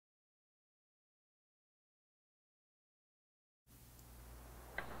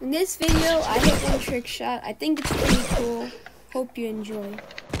In this video, I hit one trick shot. I think it's pretty cool. Hope you enjoy.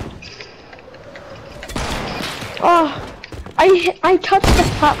 Oh, I touched the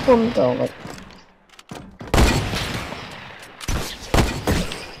platform though. Like.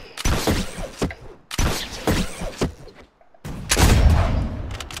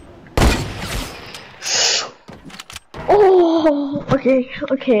 Oh, okay.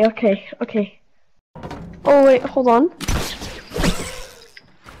 Oh wait, hold on.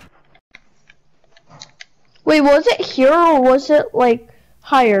 Wait, was it here or was it like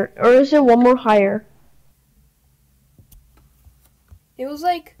higher? Or is it one more higher? It was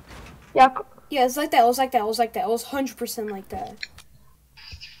like, Yeah. yeah, it's like that. It was like that. It was like that. It was 100% like that.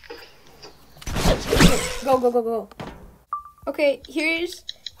 Go. Okay, here's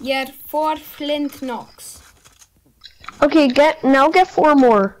your 4 flint knocks. Okay, get 4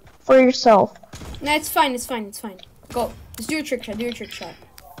 more for yourself. No, it's fine. Go. Just do a trick shot.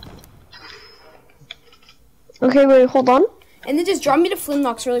 Okay, wait, hold on. And then just drop me the flint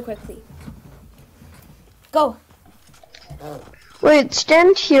knocks really quickly. Go. Wait,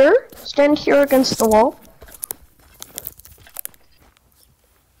 stand here. Stand here against the wall.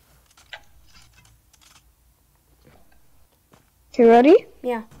 Okay, ready?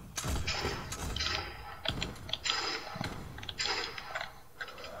 Yeah.